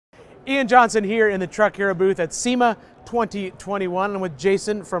Ian Johnson here in the Truck Hero booth at SEMA 2021. I'm with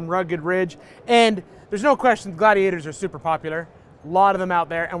Jason from Rugged Ridge, and there's no question Gladiators are super popular. A lot of them out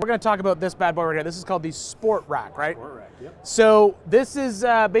there, and we're going to talk about this bad boy right here. This is called the Sport Rack, right? Sport Rack, yep. So this is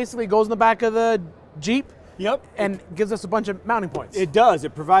basically goes in the back of the Jeep. Yep. And gives us a bunch of mounting points. It does.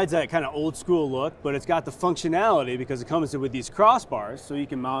 It provides that kind of old school look, but it's got the functionality because it comes with these crossbars, so you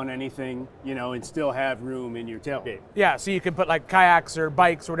can mount anything, you know, and still have room in your tailgate. Yeah, so you can put like kayaks or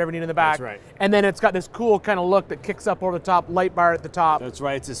bikes or whatever you need in the back. That's right. And then it's got this cool kind of look that kicks up over the top, light bar at the top. That's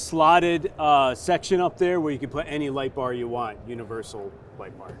right. It's a slotted section up there where you can put any light bar you want, universal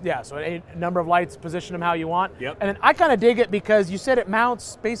light bar. Yeah, so a number of lights, position them how you want. Yep. And then I kind of dig it because you said it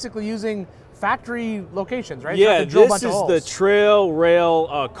mounts basically using factory locations, right? Yeah, this is the the trail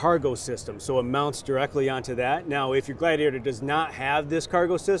rail cargo system, so it mounts directly onto that. Now, if your Gladiator does not have this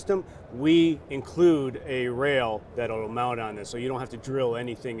cargo system, we include a rail that'll mount on this, so you don't have to drill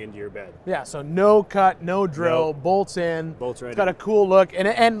anything into your bed. Yeah, so no cut, no drill, Nope. bolts in. Bolts right It's got in. a cool look,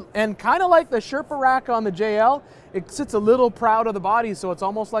 and kind of like the Sherpa rack on the JL, it sits a little proud of the body, so it's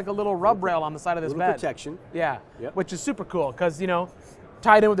almost like a little rub rail on the side of this Little bed. protection. Yeah, Yep. which is super cool because, you know,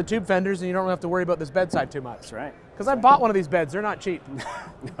 tied in with the tube fenders and you don't have to worry about this bedside too much. That's right. Because I bought one of these beds, they're not cheap.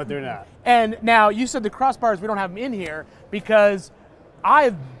 No, they're not. And now you said the crossbars, we don't have them in here because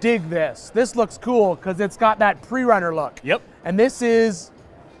I dig this. This looks cool because it's got that pre-runner look. Yep. And this is,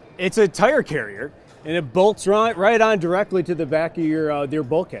 It's a tire carrier, and it bolts right on directly to the back of your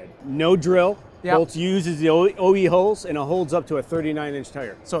bulkhead. No drill. Yep. Bolts uses the OE holes, and it holds up to a 39-inch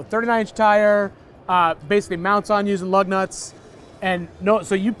tire. so 39-inch tire, basically mounts on using lug nuts. And no,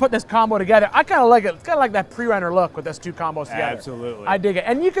 so you put this combo together. I kind of like it. It's kind of like that pre-runner look with those two combos together. Absolutely. I dig it.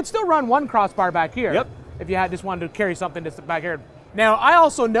 And you could still run one crossbar back here. Yep. If you just wanted to carry something just back here. Now, I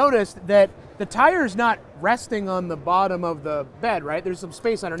also noticed that the tire's not resting on the bottom of the bed, right? There's some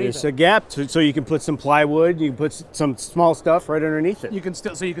space underneath There's it. a gap, so you can put some plywood, you can put some small stuff right underneath it. You can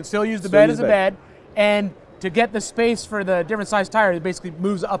still use the Still bed use as a bed, and to get the space for the different size tire, it basically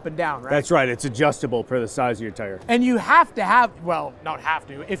moves up and down, right? That's right, it's adjustable per the size of your tire. And you have to have, well, not have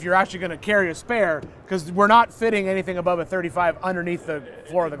to, if you're actually going to carry a spare, because we're not fitting anything above a 35 underneath the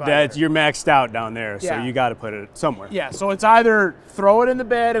floor of the Gladiator. You're maxed out down there, so Yeah. you got to put it somewhere. Yeah, so it's either throw it in the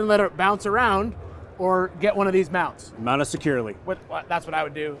bed and let it bounce around, or get one of these mounts. Mount it securely. That's what I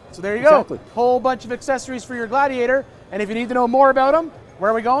would do. So there you Exactly. go. Whole bunch of accessories for your Gladiator. And if you need to know more about them,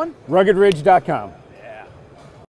 where are we going? RuggedRidge.com.